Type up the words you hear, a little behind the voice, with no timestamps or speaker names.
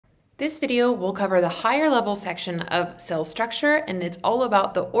This video will cover the higher level section of cell structure, and it's all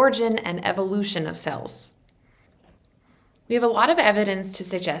about the origin and evolution of cells. We have a lot of evidence to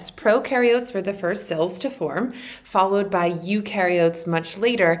suggest prokaryotes were the first cells to form, followed by eukaryotes much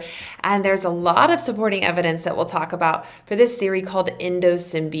later, and there's a lot of supporting evidence that we'll talk about for this theory called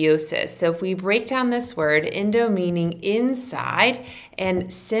endosymbiosis. So if we break down this word, endo meaning inside,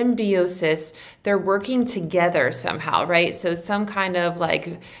 and symbiosis, they're working together somehow, right? So some kind of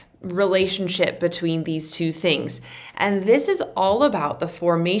like relationship between these two things. And this is all about the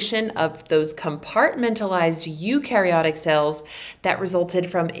formation of those compartmentalized eukaryotic cells that resulted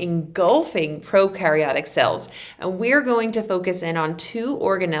from engulfing prokaryotic cells. And we're going to focus in on two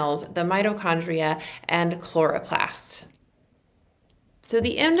organelles, the mitochondria and chloroplasts. So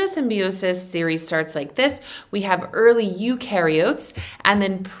the endosymbiosis theory starts like this. We have early eukaryotes and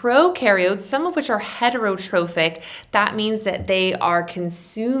then prokaryotes, some of which are heterotrophic. That means that they are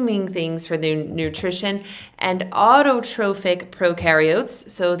consuming things for their nutrition, and autotrophic prokaryotes,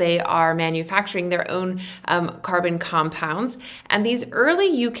 so they are manufacturing their own carbon compounds. And these early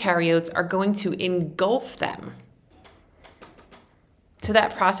eukaryotes are going to engulf them. So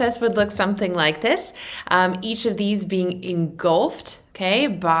that process would look something like this, each of these being engulfed, okay,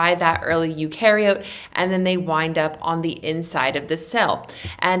 by that early eukaryote, and then they wind up on the inside of the cell.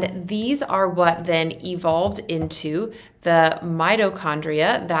 And these are what then evolved into the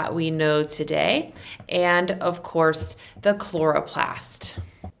mitochondria that we know today, and of course, the chloroplast.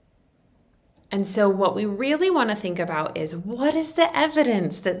 And so what we really want to think about is, what is the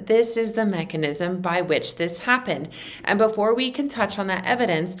evidence that this is the mechanism by which this happened? And before we can touch on that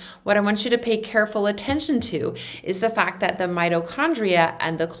evidence, what I want you to pay careful attention to is the fact that the mitochondria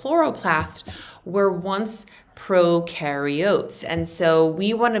and the chloroplast were once prokaryotes. And so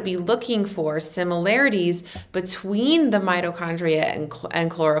we want to be looking for similarities between the mitochondria and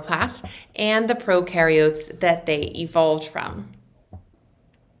chloroplast and the prokaryotes that they evolved from.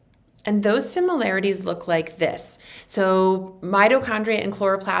 And those similarities look like this. So mitochondria and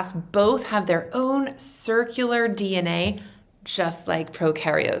chloroplasts both have their own circular DNA, just like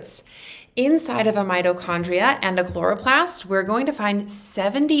prokaryotes. Inside of a mitochondria and a chloroplast, we're going to find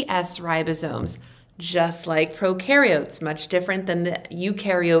 70 S ribosomes, just like prokaryotes, much different than the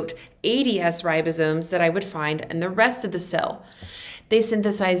eukaryote 80 S ribosomes that I would find in the rest of the cell. They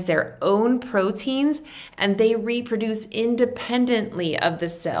synthesize their own proteins and they reproduce independently of the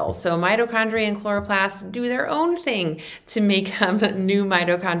cell. So mitochondria and chloroplasts do their own thing to make new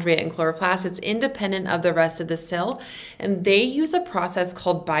mitochondria and chloroplasts. It's independent of the rest of the cell. And they use a process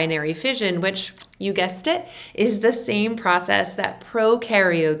called binary fission, which, you guessed it, is the same process that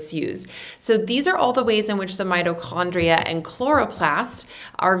prokaryotes use. So these are all the ways in which the mitochondria and chloroplast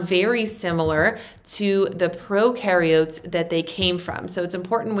are very similar to the prokaryotes that they came from. So it's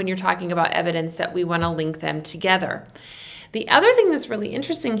important when you're talking about evidence that we want to link them together. The other thing that's really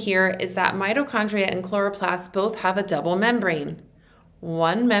interesting here is that mitochondria and chloroplasts both have a double membrane.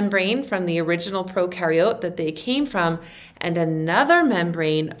 One membrane from the original prokaryote that they came from, and another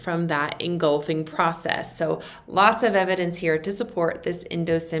membrane from that engulfing process. So lots of evidence here to support this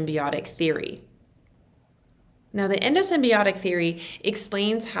endosymbiotic theory. Now, the endosymbiotic theory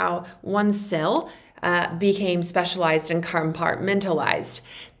explains how one cell became specialized and compartmentalized.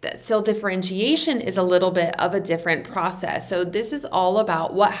 That cell differentiation is a little bit of a different process. So this is all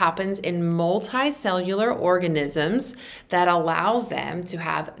about what happens in multicellular organisms that allows them to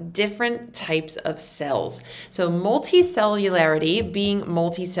have different types of cells. So multicellularity, being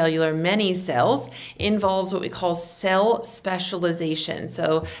multicellular many cells, involves what we call cell specialization.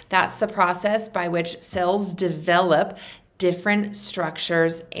 So that's the process by which cells develop different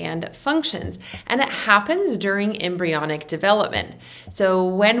structures and functions. And it happens during embryonic development. So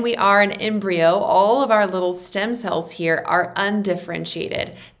when we are an embryo, all of our little stem cells here are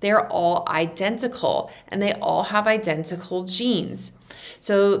undifferentiated. They're all identical and they all have identical genes.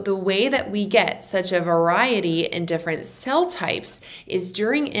 So the way that we get such a variety in different cell types is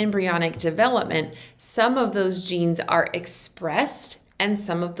during embryonic development, some of those genes are expressed and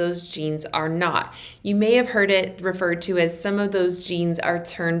some of those genes are not. You may have heard it referred to as some of those genes are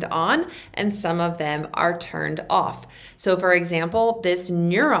turned on and some of them are turned off. So for example, this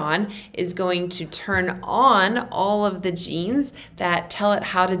neuron is going to turn on all of the genes that tell it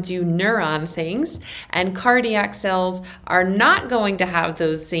how to do neuron things, and cardiac cells are not going to have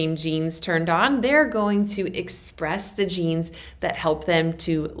those same genes turned on. They're going to express the genes that help them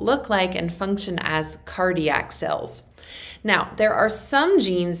to look like and function as cardiac cells. Now, there are some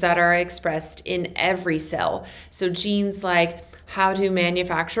genes that are expressed in every cell. So genes like how to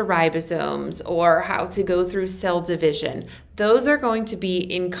manufacture ribosomes or how to go through cell division, those are going to be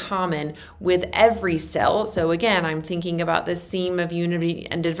in common with every cell. So again, I'm thinking about this theme of unity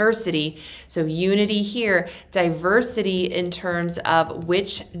and diversity. So unity here, diversity in terms of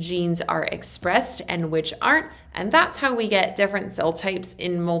which genes are expressed and which aren't, and that's how we get different cell types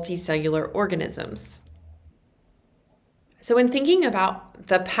in multicellular organisms. So when thinking about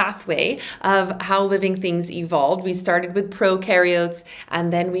the pathway of how living things evolved, we started with prokaryotes,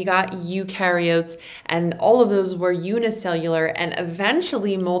 and then we got eukaryotes, and all of those were unicellular, and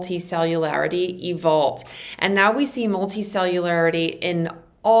eventually multicellularity evolved. And now we see multicellularity in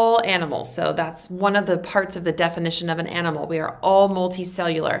all animals. So that's one of the parts of the definition of an animal. We are all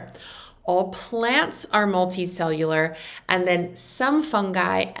multicellular. All plants are multicellular, and then some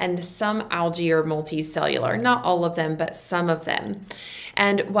fungi and some algae are multicellular. Not all of them, but some of them.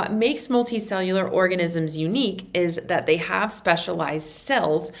 And what makes multicellular organisms unique is that they have specialized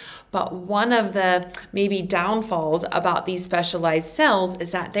cells, but one of the maybe downfalls about these specialized cells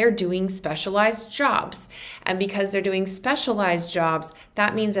is that they're doing specialized jobs. And because they're doing specialized jobs,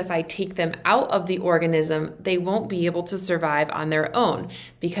 that means if I take them out of the organism, they won't be able to survive on their own,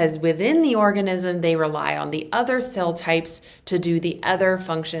 because within the organism, they rely on the other cell types to do the other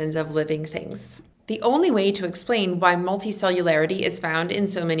functions of living things. The only way to explain why multicellularity is found in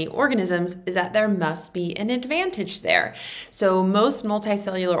so many organisms is that there must be an advantage there. So most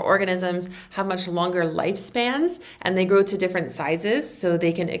multicellular organisms have much longer lifespans, and they grow to different sizes so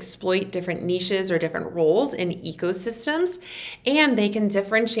they can exploit different niches or different roles in ecosystems, and they can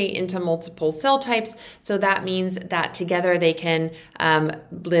differentiate into multiple cell types. So that means that together they can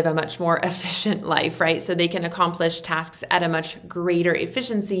live a much more efficient life, right? So they can accomplish tasks at a much greater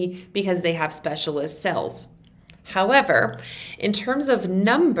efficiency because they have specialized cells. However, in terms of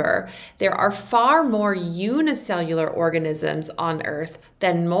number, there are far more unicellular organisms on Earth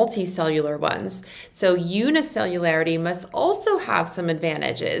than multicellular ones. So unicellularity must also have some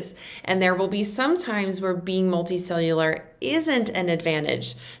advantages, and there will be some times where being multicellular isn't an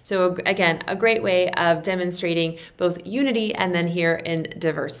advantage. So again, a great way of demonstrating both unity and then here in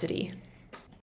diversity.